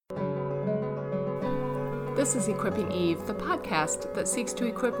This is Equipping Eve, the podcast that seeks to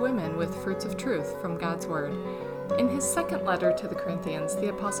equip women with fruits of truth from God's Word. In his second letter to the Corinthians, the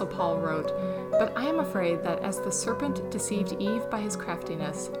Apostle Paul wrote, "But I am afraid that as the serpent deceived Eve by his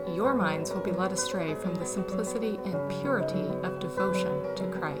craftiness, your minds will be led astray from the simplicity and purity of devotion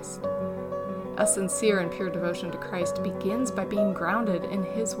to Christ." A sincere and pure devotion to Christ begins by being grounded in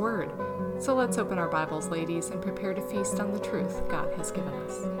his Word. So let's open our Bibles, ladies, and prepare to feast on the truth God has given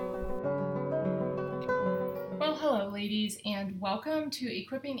us. Well, hello, ladies, and welcome to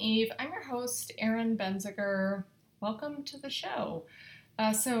Equipping Eve. I'm your host, Erin Benziger. Welcome to the show.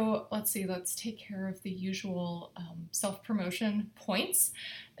 Let's take care of the usual self-promotion points.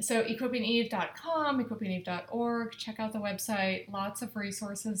 So equippingeve.com, equippingeve.org, check out the website. Lots of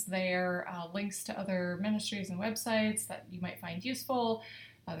resources there, links to other ministries and websites that you might find useful.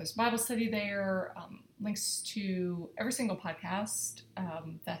 There's Bible study there, links to every single podcast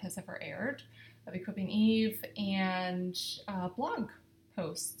that has ever aired of Equipping Eve, and blog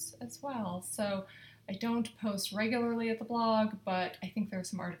posts as well. So I don't post regularly at the blog, but I think there are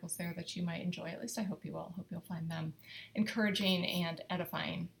some articles there that you might enjoy. At least I hope you will. Hope you'll find them encouraging and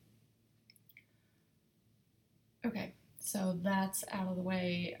edifying. Okay, so that's out of the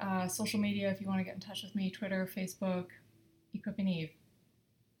way. Social media, if you want to get in touch with me, Twitter, Facebook, Equipping Eve.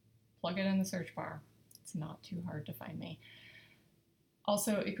 Plug it in the search bar. It's not too hard to find me.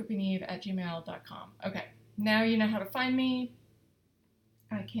 Also, equippingeve@gmail.com. Okay, now you know how to find me.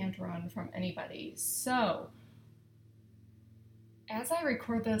 I can't run from anybody. So, as I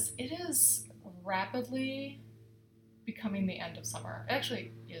record this, it is rapidly becoming the end of summer. It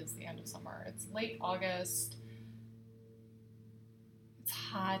actually is the end of summer. It's late August. It's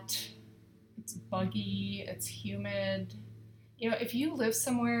hot. It's buggy. It's humid. You know, if you live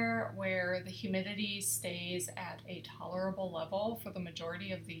somewhere where the humidity stays at a tolerable level for the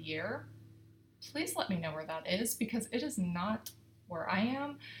majority of the year, please let me know where that is, because it is not where I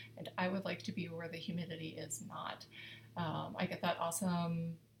am, and I would like to be where the humidity is not. I get that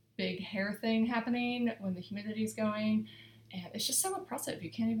awesome big hair thing happening when the humidity is going, and it's just so oppressive. You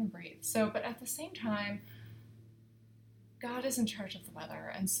can't even breathe. So, but at the same time, God is in charge of the weather,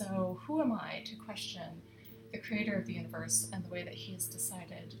 and so who am I to question the creator of the universe and the way that he has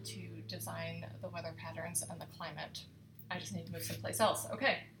decided to design the weather patterns and the climate? I just need to move someplace else.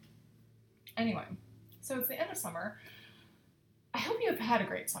 Okay. Anyway, so it's the end of summer. I hope you have had a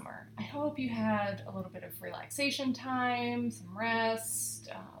great summer. I hope you had a little bit of relaxation time, some rest,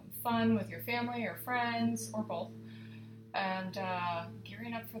 fun with your family or friends, or both, and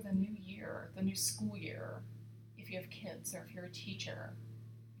gearing up for the new year, the new school year, if you have kids or if you're a teacher.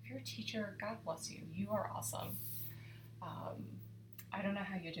 If you're a teacher, God bless you. You are awesome. I don't know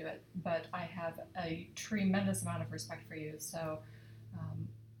how you do it, but I have a tremendous amount of respect for you. So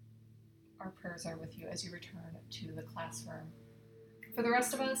our prayers are with you as you return to the classroom. For the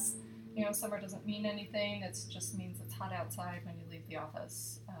rest of us, you know, summer doesn't mean anything. It just means it's hot outside when you leave the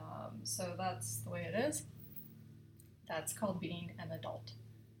office. So that's the way it is. That's called being an adult.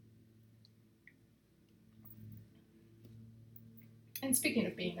 And speaking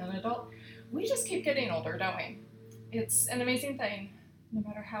of being an adult, we just keep getting older, don't we? It's an amazing thing. No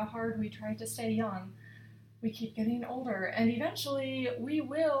matter how hard we try to stay young, we keep getting older. And eventually, we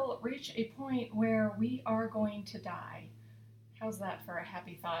will reach a point where we are going to die. How's that for a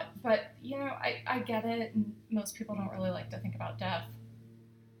happy thought? But, you know, I get it. And most people don't really like to think about death.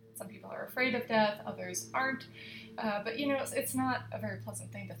 Some people are afraid of death. Others aren't. But, you know, it's not a very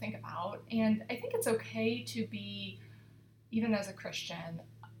pleasant thing to think about. And I think it's okay to be, even as a Christian,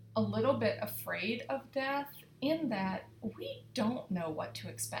 a little bit afraid of death, in that we don't know what to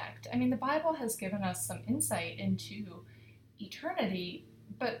expect. I mean, the Bible has given us some insight into eternity,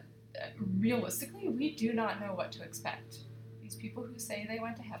 but realistically, we do not know what to expect. These people who say they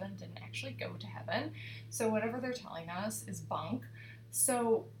went to heaven didn't actually go to heaven, so whatever they're telling us is bunk.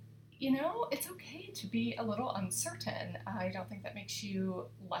 So, you know, it's okay to be a little uncertain. I don't think that makes you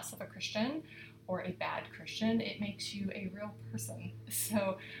less of a Christian or a bad Christian. It makes you a real person.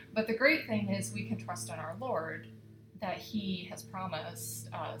 So, but the great thing is we can trust in our Lord that he has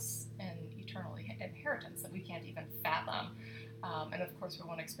promised us an eternal inheritance that we can't even fathom. And of course, we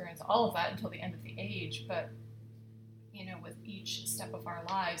won't experience all of that until the end of the age. But, you know, with each step of our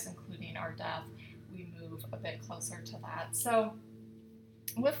lives, including our death, we move a bit closer to that. So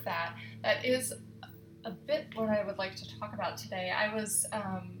with that, that is a bit what I would like to talk about today. I was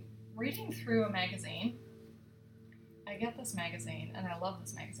reading through a magazine. I get this magazine, and I love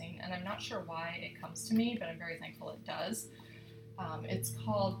this magazine, and I'm not sure why it comes to me, but I'm very thankful it does. It's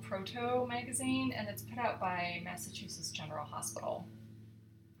called Proto Magazine, and it's put out by Massachusetts General Hospital.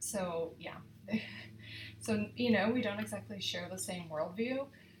 So, yeah. So, we don't exactly share the same worldview,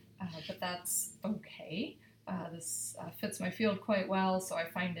 but that's okay. This fits my field quite well, so I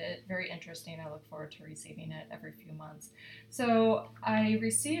find it very interesting. I look forward to receiving it every few months. So I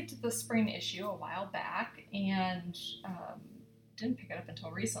received the spring issue a while back and didn't pick it up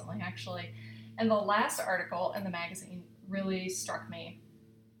until recently, actually. And the last article in the magazine really struck me.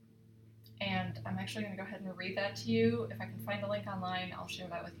 And I'm actually going to go ahead and read that to you. If I can find the link online, I'll share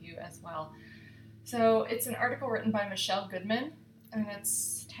that with you as well. So it's an article written by Michelle Goodman, and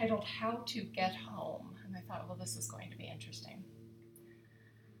it's titled How to Get Home. And I thought, well, this is going to be interesting.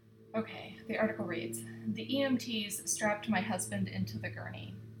 Okay, the article reads, "The EMTs strapped my husband into the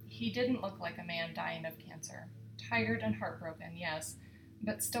gurney. He didn't look like a man dying of cancer. Tired and heartbroken, yes,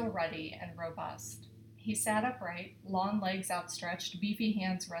 but still ruddy and robust. He sat upright, long legs outstretched, beefy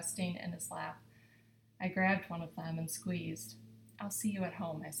hands resting in his lap. I grabbed one of them and squeezed. 'I'll see you at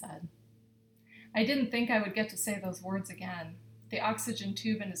home,' I said. I didn't think I would get to say those words again. The oxygen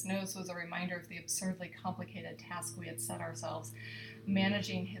tube in his nose was a reminder of the absurdly complicated task we had set ourselves,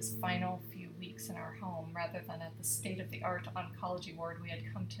 managing his final few weeks in our home rather than at the state-of-the-art oncology ward we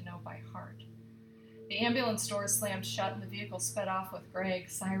had come to know by heart. The ambulance doors slammed shut and the vehicle sped off with Greg,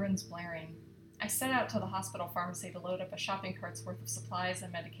 sirens blaring. I set out to the hospital pharmacy to load up a shopping cart's worth of supplies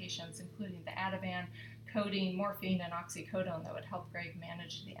and medications, including the Ativan, codeine, morphine, and oxycodone that would help Greg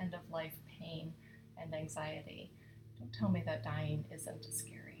manage the end-of-life pain and anxiety. Don't tell me that dying isn't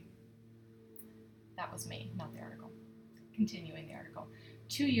scary." That was me, not the article. Continuing the article.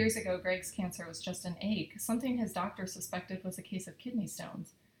 2 years ago, Greg's cancer was just an ache, something his doctor suspected was a case of kidney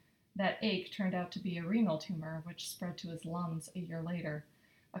stones. That ache turned out to be a renal tumor, which spread to his lungs a year later.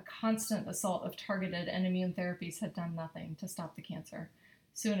 A constant assault of targeted and immune therapies had done nothing to stop the cancer.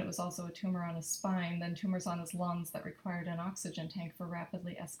 Soon it was also a tumor on his spine, then tumors on his lungs that required an oxygen tank for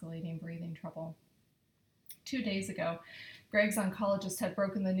rapidly escalating breathing trouble. 2 days ago, Greg's oncologist had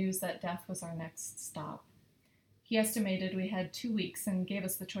broken the news that death was our next stop. He estimated we had 2 weeks and gave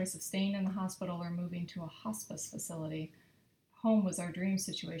us the choice of staying in the hospital or moving to a hospice facility. Home was our dream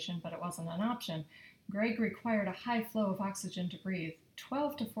situation, but it wasn't an option. Greg required a high flow of oxygen to breathe,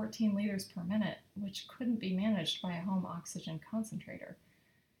 12 to 14 liters per minute, which couldn't be managed by a home oxygen concentrator.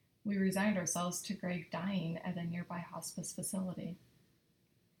 We resigned ourselves to Greg dying at a nearby hospice facility.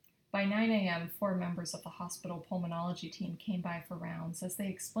 By 9 a.m., 4 members of the hospital pulmonology team came by for rounds as they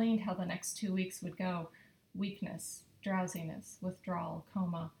explained how the next 2 weeks would go. Weakness, drowsiness, withdrawal,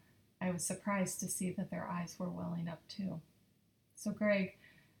 coma. I was surprised to see that their eyes were welling up too. "So, Greg,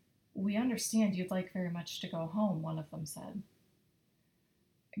 we understand you'd like very much to go home," one of them said.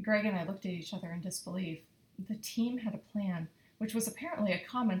 Greg and I looked at each other in disbelief. The team had a plan, which was apparently a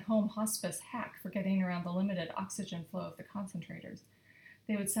common home hospice hack for getting around the limited oxygen flow of the concentrators.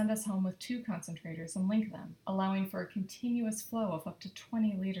 They would send us home with 2 concentrators and link them, allowing for a continuous flow of up to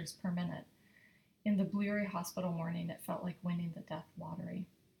 20 liters per minute. In the bleary hospital morning, it felt like winning the death lottery.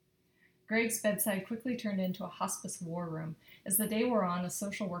 Greg's bedside quickly turned into a hospice war room. As the day wore on, a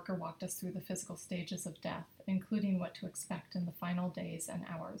social worker walked us through the physical stages of death, including what to expect in the final days and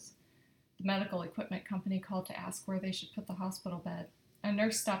hours. The medical equipment company called to ask where they should put the hospital bed. A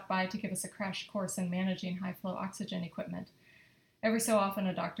nurse stopped by to give us a crash course in managing high-flow oxygen equipment. Every so often,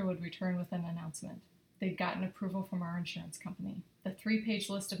 a doctor would return with an announcement. They'd gotten approval from our insurance company. The 3-page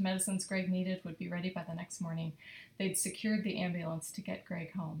list of medicines Greg needed would be ready by the next morning. They'd secured the ambulance to get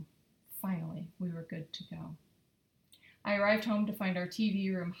Greg home. Finally, we were good to go. I arrived home to find our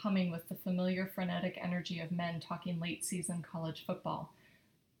TV room humming with the familiar frenetic energy of men talking late-season college football.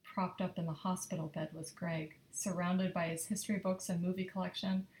 Propped up in the hospital bed was Greg, surrounded by his history books and movie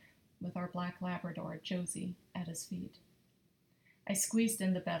collection, with our black Labrador, Josie, at his feet. I squeezed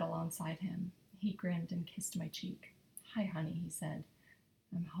in the bed alongside him. He grinned and kissed my cheek. "Hi, honey," he said.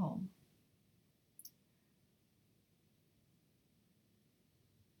 "I'm home."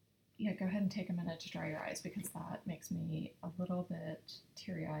 Yeah, go ahead and take a minute to dry your eyes because that makes me a little bit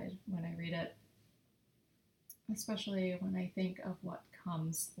teary-eyed when I read it, especially when I think of what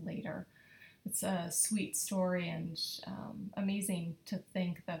comes later. It's a sweet story and amazing to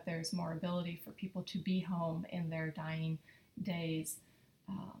think that there's more ability for people to be home in their dying days.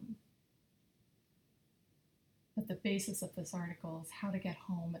 But the basis of this article is how to get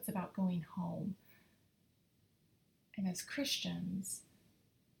home. It's about going home. And as Christians,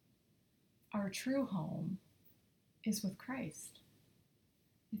 our true home is with Christ.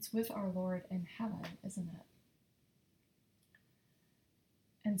 It's with our Lord in heaven, isn't it?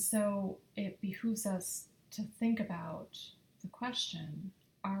 And so it behooves us to think about the question,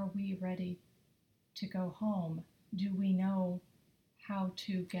 are we ready to go home? Do we know how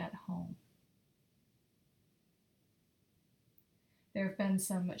to get home? There have been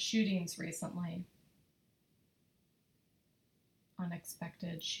some shootings recently,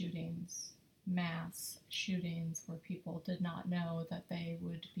 unexpected shootings, mass shootings where people did not know that they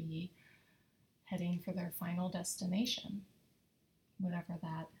would be heading for their final destination, whatever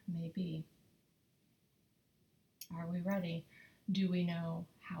that may be. Are we ready? Do we know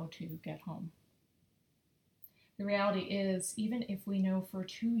how to get home? The reality is, even if we know for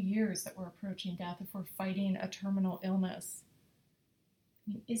 2 years that we're approaching death, if we're fighting a terminal illness,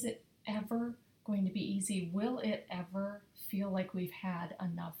 is it ever going to be easy? Will it ever feel like we've had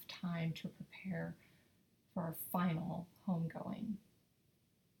enough time to prepare for our final homegoing?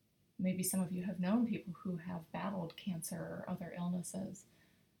 Maybe some of you have known people who have battled cancer or other illnesses.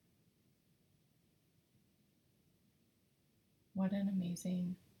 What an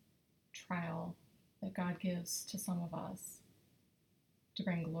amazing trial that God gives to some of us to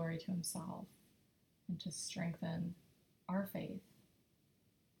bring glory to himself and to strengthen our faith.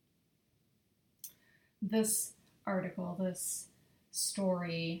 This article, this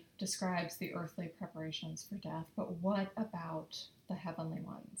story describes the earthly preparations for death, but what about the heavenly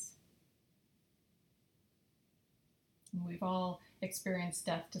ones? We've all experienced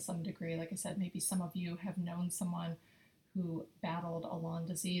death to some degree. Like I said, maybe some of you have known someone who battled a long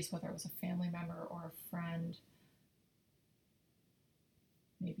disease, whether it was a family member or a friend.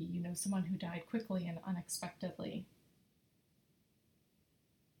 Maybe you know someone who died quickly and unexpectedly.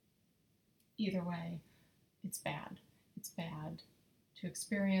 Either way, it's bad. It's bad to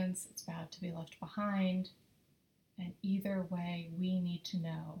experience, it's bad to be left behind, and either way, we need to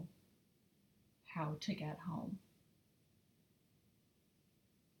know how to get home.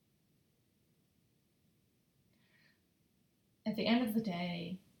 At the end of the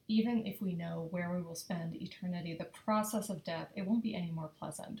day, even if we know where we will spend eternity, the process of death, it won't be any more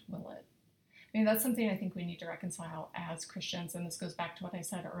pleasant, will it? I mean, that's something I think we need to reconcile as Christians, and this goes back to what I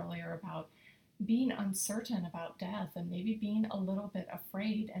said earlier about being uncertain about death and maybe being a little bit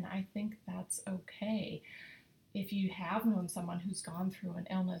afraid, and I think that's okay. If you have known someone who's gone through an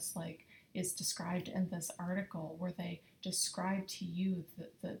illness like is described in this article, where they describe to you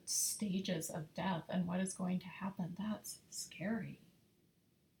the stages of death and what is going to happen, that's scary.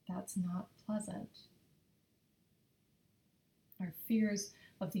 That's not pleasant. Our fears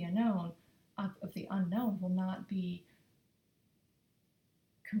of the unknown will not be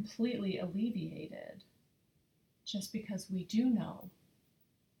completely alleviated just because we do know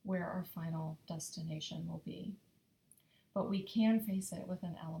where our final destination will be. But we can face it with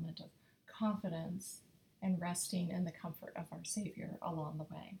an element of confidence and resting in the comfort of our Savior along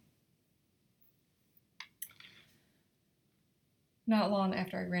the way. Not long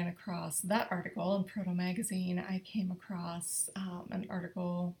after I ran across that article in Proto Magazine, I came across an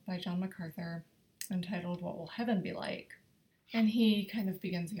article by John MacArthur entitled, "What Will Heaven Be Like?" And he kind of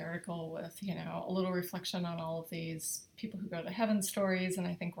begins the article with, a little reflection on all of these people who go to heaven stories, and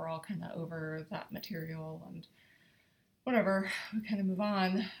I think we're all kind of over that material and whatever, we kind of move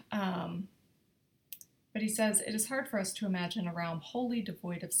on. But he says, "It is hard for us to imagine a realm wholly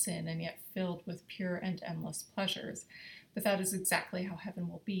devoid of sin and yet filled with pure and endless pleasures. But that is exactly how heaven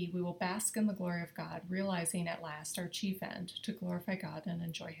will be. We will bask in the glory of God, realizing at last our chief end, to glorify God and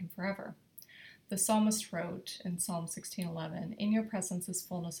enjoy him forever." The psalmist wrote in Psalm 16:11, "In your presence is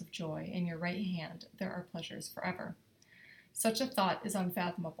fullness of joy. In your right hand there are pleasures forever." Such a thought is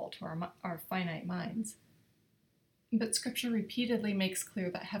unfathomable to our finite minds. But Scripture repeatedly makes clear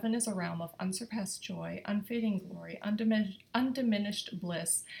that heaven is a realm of unsurpassed joy, unfading glory, undiminished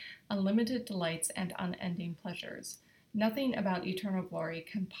bliss, unlimited delights, and unending pleasures. Nothing about eternal glory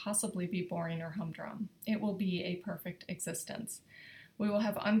can possibly be boring or humdrum. It will be a perfect existence. We will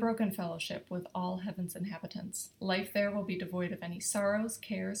have unbroken fellowship with all heaven's inhabitants. Life there will be devoid of any sorrows,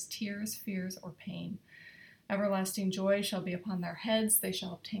 cares, tears, fears, or pain. Everlasting joy shall be upon their heads. They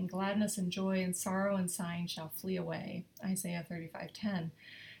shall obtain gladness and joy, and sorrow and sighing shall flee away. Isaiah 35:10.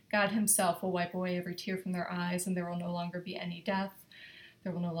 God himself will wipe away every tear from their eyes, and there will no longer be any death.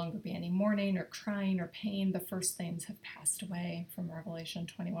 There will no longer be any mourning or crying or pain. The first things have passed away, from Revelation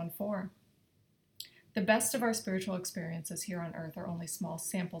 21:4. The best of our spiritual experiences here on earth are only small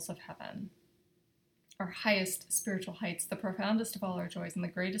samples of heaven. Our highest spiritual heights, the profoundest of all our joys, and the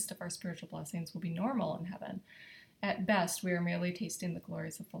greatest of our spiritual blessings will be normal in heaven. At best, we are merely tasting the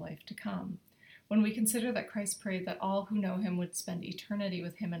glories of the life to come. When we consider that Christ prayed that all who know him would spend eternity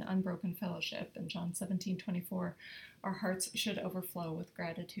with him in unbroken fellowship in John 17:24, our hearts should overflow with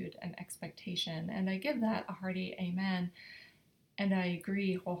gratitude and expectation. And I give that a hearty amen. And I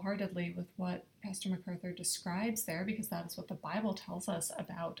agree wholeheartedly with what Pastor MacArthur describes there, because that is what the Bible tells us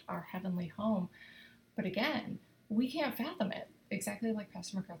about our heavenly home. But again, we can't fathom it. exactly like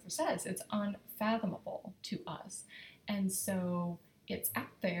Pastor MacArthur says, it's unfathomable to us. And so it's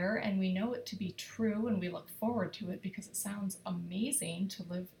out there and we know it to be true and we look forward to it because it sounds amazing to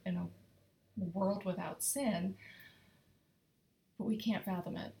live in a world without sin, but we can't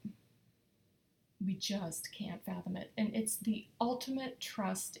fathom it. We just can't fathom it. And it's the ultimate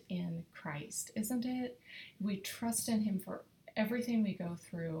trust in Christ, isn't it? We trust in him for everything we go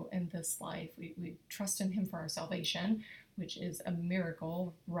through in this life. We trust in him for our salvation, which is a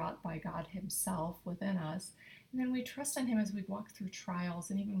miracle wrought by God himself within us. And then we trust in him as we walk through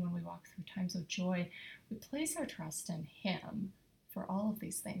trials, and even when we walk through times of joy, we place our trust in him for all of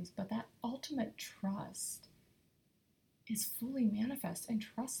these things. But that ultimate trust is fully manifest in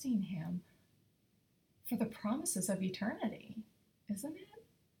trusting him for the promises of eternity, isn't it?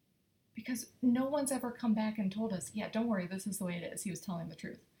 Because no one's ever come back and told us, yeah, don't worry, this is the way it is. He was telling the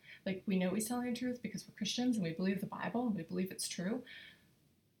truth. Like, we know he's telling the truth because we're Christians and we believe the Bible and we believe it's true.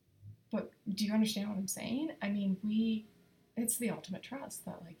 But do you understand what I'm saying? I mean, it's the ultimate trust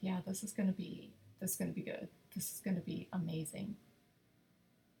that, like, yeah, this is going to be good. This is going to be amazing.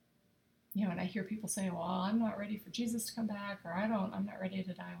 You know, and I hear people say, well, I'm not ready for Jesus to come back, or I'm not ready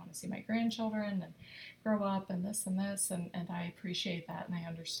to die. I want to see my grandchildren and grow up and this and this. And I appreciate that and I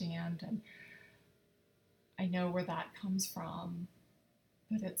understand. And I know where that comes from.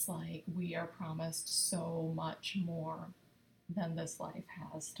 But it's like we are promised so much more than this life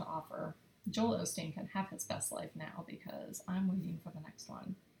has to offer. Joel Osteen can have his best life now because I'm waiting for the next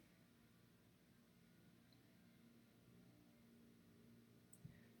one.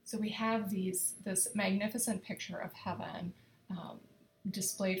 So we have this magnificent picture of heaven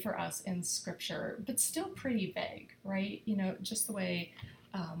displayed for us in Scripture, but still pretty vague, right? You know, just the way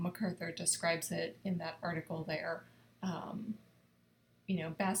MacArthur describes it in that article there. You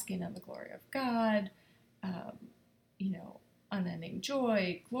know, basking in the glory of God, you know, unending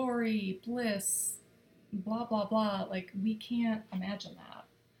joy, glory, bliss, blah, blah, blah. Like, we can't imagine that.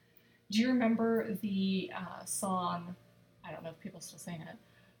 Do you remember the song, I don't know if people still sing it,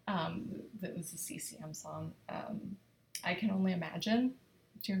 that was a CCM song, I Can Only Imagine?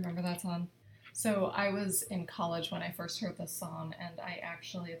 Do you remember that song? So I was in college when I first heard this song, and I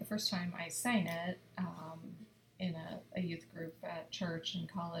actually, the first time I sang it in a youth group at church in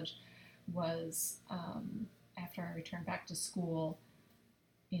college was after I returned back to school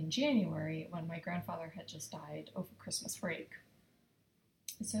in January when my grandfather had just died over Christmas break.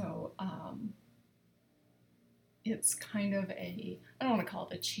 So it's kind of I don't want to call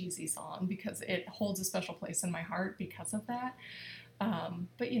it a cheesy song because it holds a special place in my heart because of that.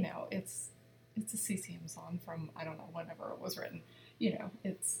 But, you know, it's a CCM song from, I don't know, whenever it was written. You know,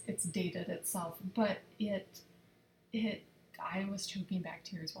 it's dated itself, but I was choking back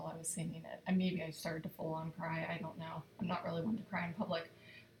tears while I was singing it. And maybe I started to full on cry. I don't know. I'm not really one to cry in public.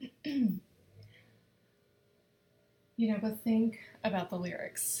 You know, but think about the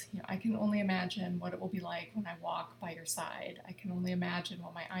lyrics. You know, I can only imagine what it will be like when I walk by your side. I can only imagine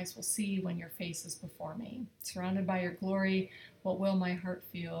what my eyes will see when your face is before me. Surrounded by your glory, what will my heart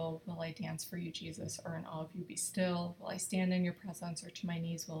feel? Will I dance for you, Jesus, or in awe of you be still? Will I stand in your presence, or to my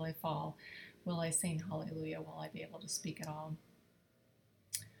knees will I fall? Will I sing hallelujah? Will I be able to speak at all?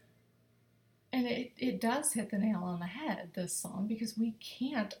 And it does hit the nail on the head, this song, because we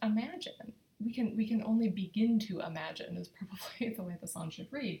can't imagine. We can only begin to imagine is probably the way the song should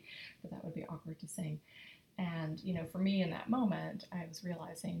read, but that would be awkward to sing. And, you know, for me in that moment, I was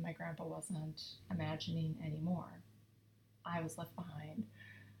realizing my grandpa wasn't imagining anymore. I was left behind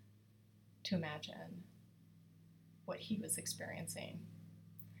to imagine what he was experiencing.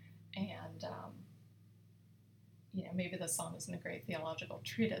 And, you know, maybe the song isn't a great theological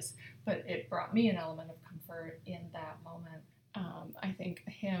treatise, but it brought me an element of comfort in that moment. I think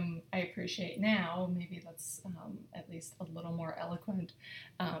him, I appreciate now, maybe that's at least a little more eloquent,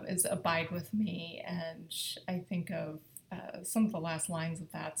 is Abide With Me. And I think of some of the last lines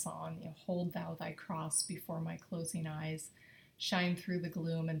of that song, you know, hold thou thy cross before my closing eyes, shine through the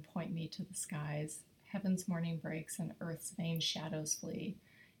gloom and point me to the skies. Heaven's morning breaks and earth's vain shadows flee.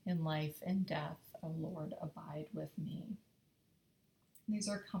 In life and death, O Lord, abide with me. These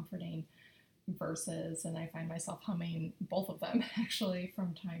are comforting verses, and I find myself humming both of them actually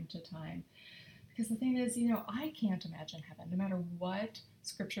from time to time. Because the thing is, you know, I can't imagine heaven. No matter what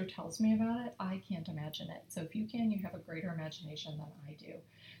Scripture tells me about it, I can't imagine it. So if you can, you have a greater imagination than I do.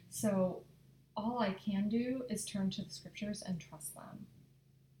 So all I can do is turn to the Scriptures and trust them,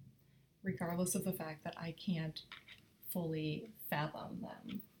 regardless of the fact that I can't fully fathom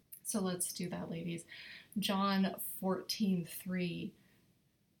them. So let's do that, ladies. John 14:3.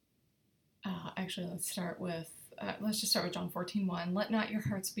 Actually, let's start with let's just start with John 14:1. Let not your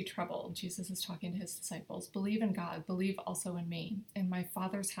hearts be troubled. Jesus is talking to his disciples. Believe in God. Believe also in me. In my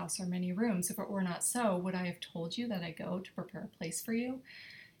Father's house are many rooms. If it were not so, would I have told you that I go to prepare a place for you?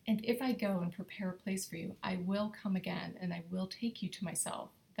 And if I go and prepare a place for you, I will come again, and I will take you to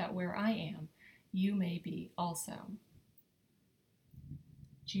myself, that where I am, you may be also.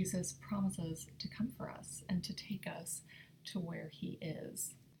 Jesus promises to come for us and to take us to where he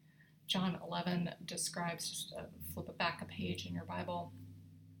is. John 11 describes, just flip it back a page in your Bible,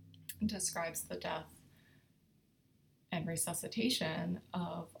 describes the death and resuscitation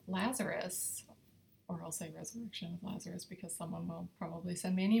of Lazarus, or I'll say resurrection of Lazarus because someone will probably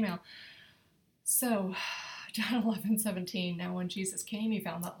send me an email. So, John 11:17, now when Jesus came, he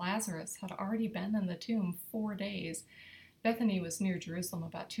found that Lazarus had already been in the tomb 4 days. Bethany was near Jerusalem,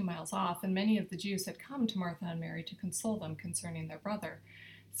 about 2 miles off, and many of the Jews had come to Martha and Mary to console them concerning their brother.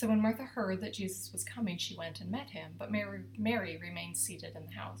 So when Martha heard that Jesus was coming, she went and met him, but Mary remained seated in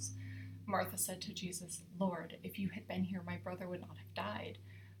the house. Martha said to Jesus, Lord, if you had been here, my brother would not have died.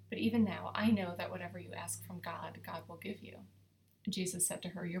 But even now, I know that whatever you ask from God, God will give you. Jesus said to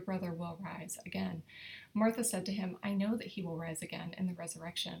her, your brother will rise again. Martha said to him, I know that he will rise again in the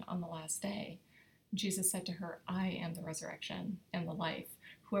resurrection on the last day. Jesus said to her, I am the resurrection and the life.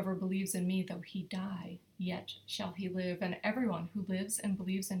 Whoever believes in me, though he die, yet shall he live, and everyone who lives and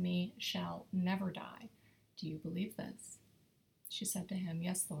believes in me shall never die. Do you believe this? She said to him,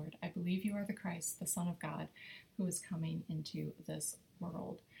 yes, Lord, I believe you are the Christ, the Son of God, who is coming into this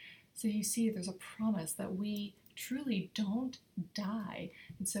world. So you see, there's a promise that we truly don't die.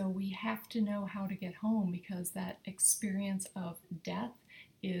 And so we have to know how to get home, because that experience of death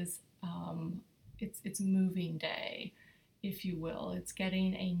is it's moving day, if you will. It's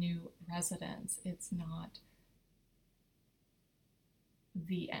getting a new residence. It's not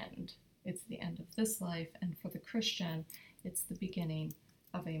the end. It's the end of this life, and for the Christian, it's the beginning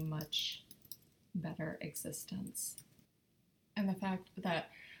of a much better existence. And the fact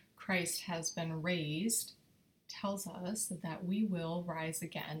that Christ has been raised tells us that we will rise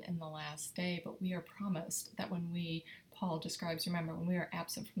again in the last day, but we are promised that when Paul describes, remember, when we are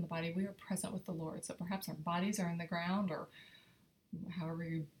absent from the body, we are present with the Lord. So perhaps our bodies are in the ground, or however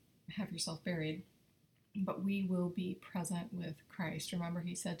you have yourself buried, but we will be present with Christ. Remember,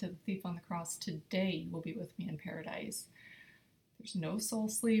 he said to the thief on the cross, today you will be with me in paradise. There's no soul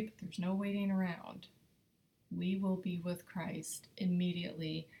sleep. There's no waiting around. We will be with Christ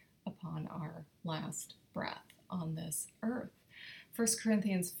immediately upon our last breath on this earth. 1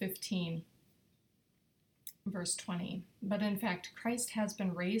 Corinthians 15, verse 20. But in fact, Christ has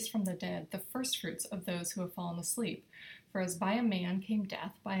been raised from the dead, the firstfruits of those who have fallen asleep. For as by a man came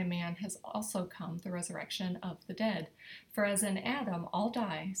death, by a man has also come the resurrection of the dead. For as in Adam all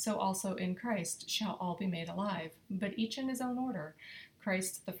die, so also in Christ shall all be made alive, but each in his own order.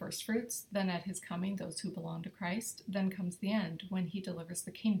 Christ the firstfruits, then at his coming those who belong to Christ, then comes the end, when he delivers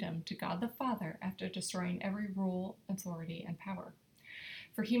the kingdom to God the Father after destroying every rule, authority, and power.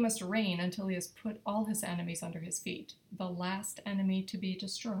 For he must reign until he has put all his enemies under his feet. The last enemy to be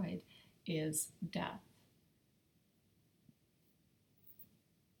destroyed is death.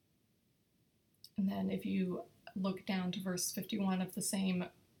 And then if you look down to verse 51 of the same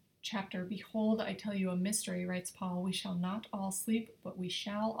chapter, behold, I tell you a mystery, writes Paul, we shall not all sleep, but we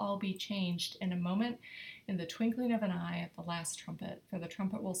shall all be changed in a moment, in the twinkling of an eye, at the last trumpet. For the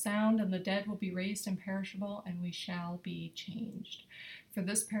trumpet will sound, and the dead will be raised imperishable, and we shall be changed. For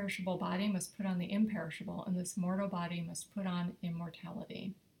this perishable body must put on the imperishable, and this mortal body must put on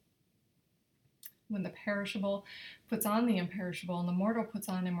immortality. When the perishable puts on the imperishable, and the mortal puts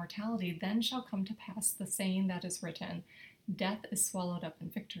on immortality, then shall come to pass the saying that is written, death is swallowed up in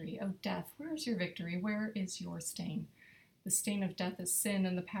victory. O death, where is your victory? Where is your sting? The sting of death is sin,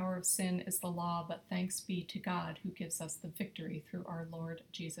 and the power of sin is the law, but thanks be to God who gives us the victory through our Lord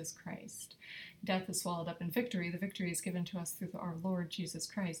Jesus Christ. Death is swallowed up in victory. The victory is given to us through our Lord Jesus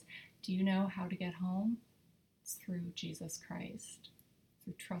Christ. Do you know how to get home? It's through Jesus Christ,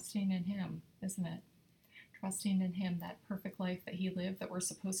 through trusting in him, isn't it? Trusting in him, that perfect life that he lived, that we're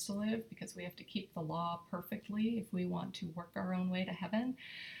supposed to live, because we have to keep the law perfectly if we want to work our own way to heaven.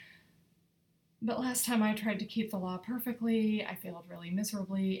 But last time I tried to keep the law perfectly, I failed really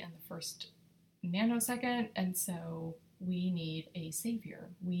miserably in the first nanosecond, and so we need a savior.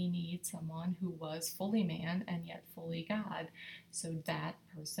 We need someone who was fully man and yet fully God. So that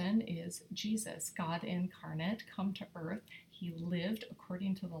person is Jesus, God incarnate, come to earth. He lived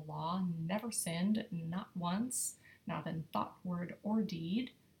according to the law, never sinned, not once, not in thought, word, or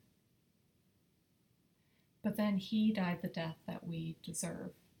deed. But then he died the death that we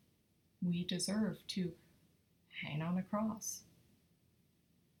deserve. We deserve to hang on a cross.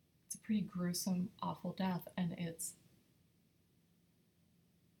 It's a pretty gruesome, awful death, and it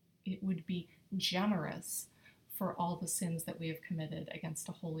would be generous for all the sins that we have committed against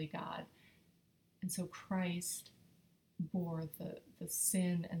a holy God. And so Christ bore the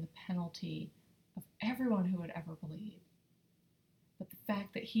sin and the penalty of everyone who would ever believe. But the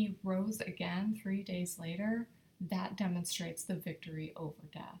fact that he rose again 3 days later, that demonstrates the victory over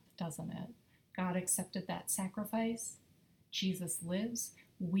death, doesn't it? God accepted that sacrifice. Jesus lives.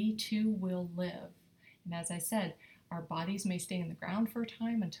 We too will live. And as I said, our bodies may stay in the ground for a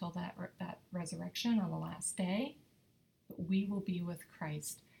time until that resurrection on the last day, but we will be with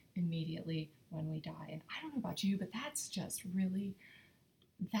Christ immediately when we die. And I don't know about you, but that's just really,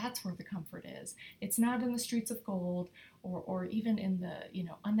 that's where the comfort is. It's not in the streets of gold or even in the,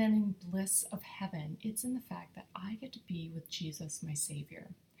 unending bliss of heaven. It's in the fact that I get to be with Jesus, my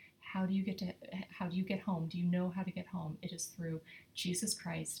Savior. How do you get home? Do you know how to get home? It is through Jesus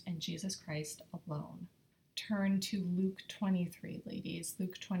Christ and Jesus Christ alone. Turn to Luke 23, ladies.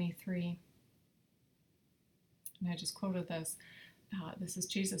 Luke 23. And I just quoted this. This is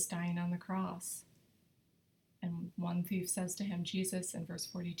Jesus dying on the cross. And one thief says to him, Jesus, in verse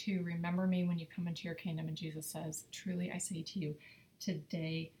 42, remember me when you come into your kingdom. And Jesus says, truly I say to you,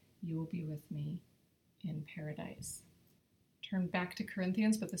 today you will be with me in paradise. Turn back to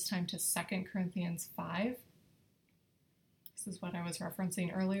Corinthians, but this time to 2 Corinthians 5. This is what I was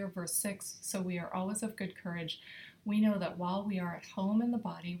referencing earlier, verse 6. So we are always of good courage. We know that while we are at home in the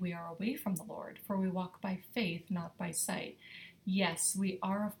body, we are away from the Lord, for we walk by faith, not by sight. Yes, we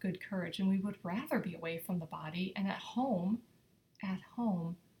are of good courage, and we would rather be away from the body and at home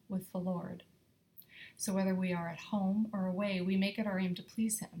with the Lord. So whether we are at home or away, we make it our aim to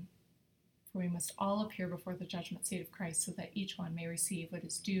please him. For we must all appear before the judgment seat of Christ, so that each one may receive what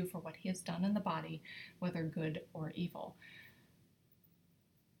is due for what he has done in the body, whether good or evil.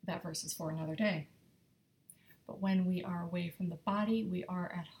 That verse is for another day. But when we are away from the body, we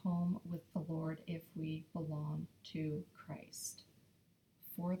are at home with the Lord if we belong to Christ.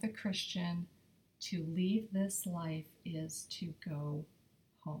 For the Christian, to leave this life is to go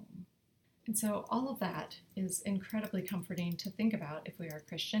home. And so all of that is incredibly comforting to think about if we are a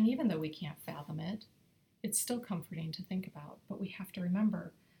Christian, even though we can't fathom it. It's still comforting to think about, but we have to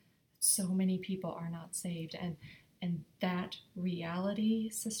remember so many people are not saved. And that reality,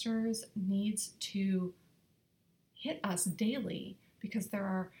 sisters, needs to hit us daily, because there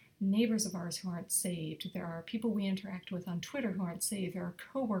are neighbors of ours who aren't saved. There are people we interact with on Twitter who aren't saved. There are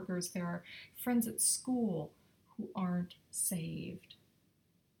coworkers, there are friends at school who aren't saved.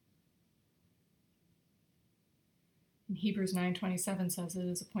 And Hebrews 9:27 says it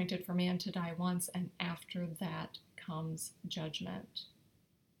is appointed for man to die once, and after that comes judgment.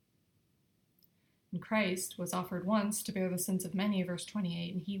 And Christ was offered once to bear the sins of many, verse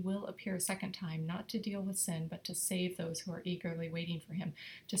 28, and he will appear a second time, not to deal with sin, but to save those who are eagerly waiting for him.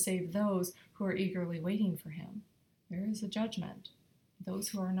 To save those who are eagerly waiting for him. There is a judgment. Those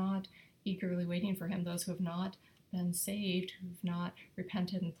who are not eagerly waiting for him, those who have not been saved, who have not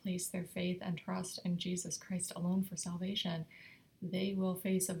repented and placed their faith and trust in Jesus Christ alone for salvation, they will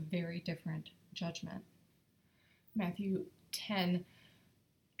face a very different judgment. Matthew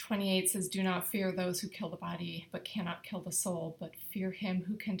 10:28 says, do not fear those who kill the body, but cannot kill the soul, but fear him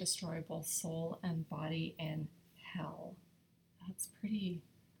who can destroy both soul and body in hell. That's pretty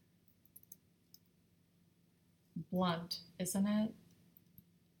blunt, isn't it?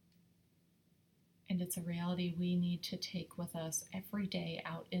 And it's a reality we need to take with us every day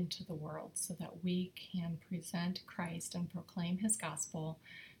out into the world so that we can present Christ and proclaim his gospel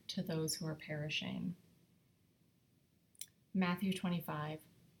to those who are perishing. Matthew 25.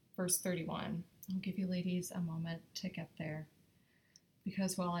 Verse 31. I'll give you ladies a moment to get there.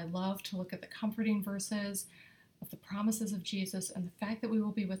 Because while I love to look at the comforting verses of the promises of Jesus and the fact that we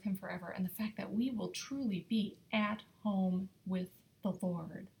will be with him forever and the fact that we will truly be at home with the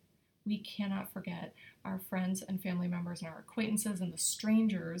Lord, we cannot forget our friends and family members and our acquaintances and the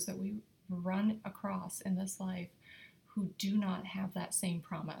strangers that we run across in this life who do not have that same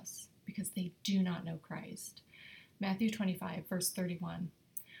promise because they do not know Christ. Matthew 25, verse 31.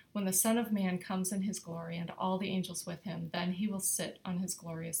 When the Son of Man comes in his glory and all the angels with him, then he will sit on his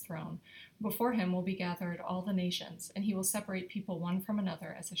glorious throne. Before him will be gathered all the nations, and he will separate people one from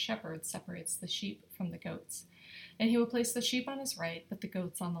another as a shepherd separates the sheep from the goats. And he will place the sheep on his right, but the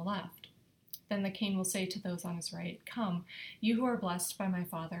goats on the left. Then the king will say to those on his right, come, you who are blessed by my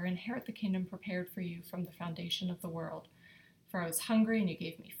Father, inherit the kingdom prepared for you from the foundation of the world. For I was hungry, and you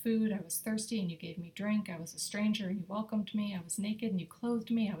gave me food. I was thirsty, and you gave me drink. I was a stranger, and you welcomed me. I was naked, and you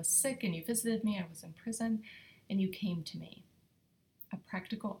clothed me. I was sick, and you visited me. I was in prison, and you came to me. A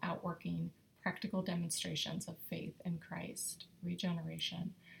practical outworking, practical demonstrations of faith in Christ,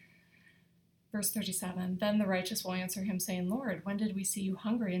 regeneration. Verse 37, then the righteous will answer him, saying, Lord, when did we see you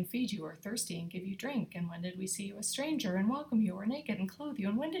hungry and feed you, or thirsty and give you drink? And when did we see you a stranger and welcome you, or naked and clothe you?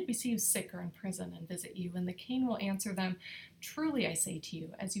 And when did we see you sick or in prison and visit you? And the king will answer them, truly I say to you,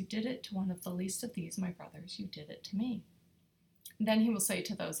 as you did it to one of the least of these, my brothers, you did it to me. Then he will say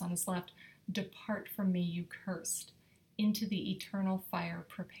to those on his left, depart from me, you cursed, into the eternal fire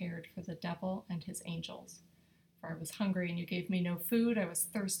prepared for the devil and his angels. For I was hungry, and you gave me no food. I was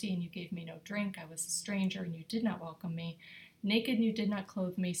thirsty, and you gave me no drink. I was a stranger, and you did not welcome me. Naked, and you did not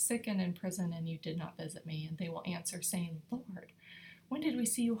clothe me. Sick and in prison, and you did not visit me. And they will answer, saying, Lord, when did we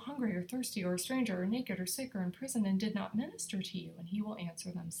see you hungry or thirsty or a stranger or naked or sick or in prison and did not minister to you? And he will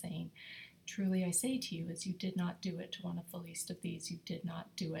answer them, saying, truly I say to you, as you did not do it to one of the least of these, you did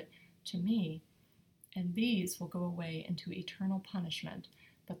not do it to me. And these will go away into eternal punishment,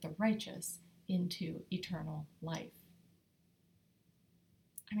 but the righteous into eternal life.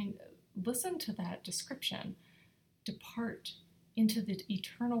 I mean, listen to that description. Depart into the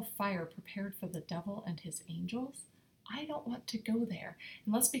eternal fire prepared for the devil and his angels. I don't want to go there.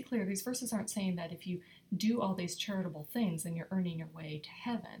 And let's be clear, these verses aren't saying that if you do all these charitable things, then you're earning your way to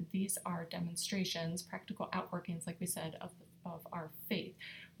heaven. These are demonstrations, practical outworkings, like we said, of our faith.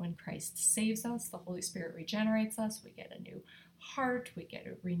 When Christ saves us, the Holy Spirit regenerates us, we get a new heart, we get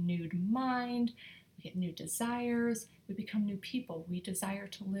a renewed mind, we get new desires, we become new people. We desire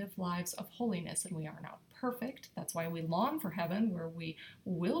to live lives of holiness, and we are not perfect. That's why we long for heaven, where we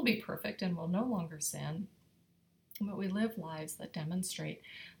will be perfect and will no longer sin. But we live lives that demonstrate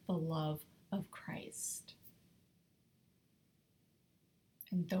the love of Christ.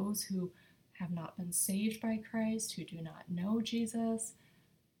 And those who have not been saved by Christ, who do not know Jesus,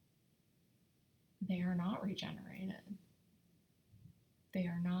 they are not regenerated. They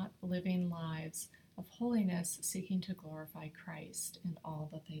are not living lives of holiness, seeking to glorify Christ in all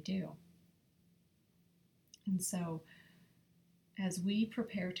that they do. And so, as we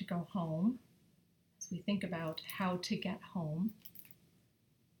prepare to go home, as we think about how to get home,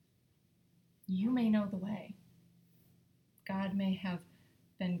 you may know the way. God may have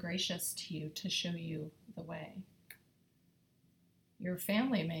been gracious to you to show you the way. Your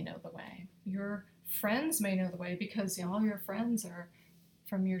family may know the way. Your friends may know the way, because all your friends are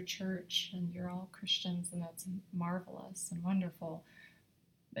from your church and you're all Christians, and that's marvelous and wonderful.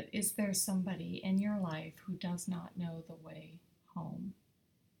 But is there somebody in your life who does not know the way home?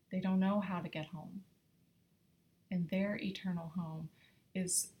 They don't know how to get home. And their eternal home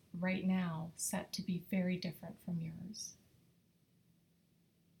is right now set to be very different from yours.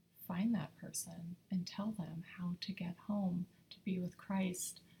 Find that person and tell them how to get home to be with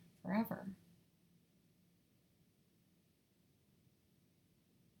Christ forever.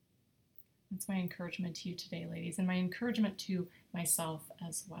 That's my encouragement to you today, ladies, and my encouragement to myself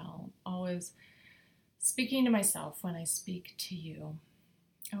as well. Always speaking to myself when I speak to you.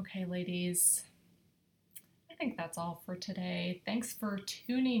 Okay, ladies, I think that's all for today. Thanks for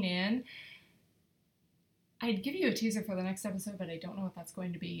tuning in. I'd give you a teaser for the next episode, but I don't know what that's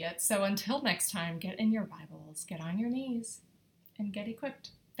going to be yet. So until next time, get in your Bibles, get on your knees, and get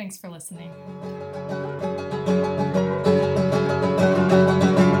equipped. Thanks for listening.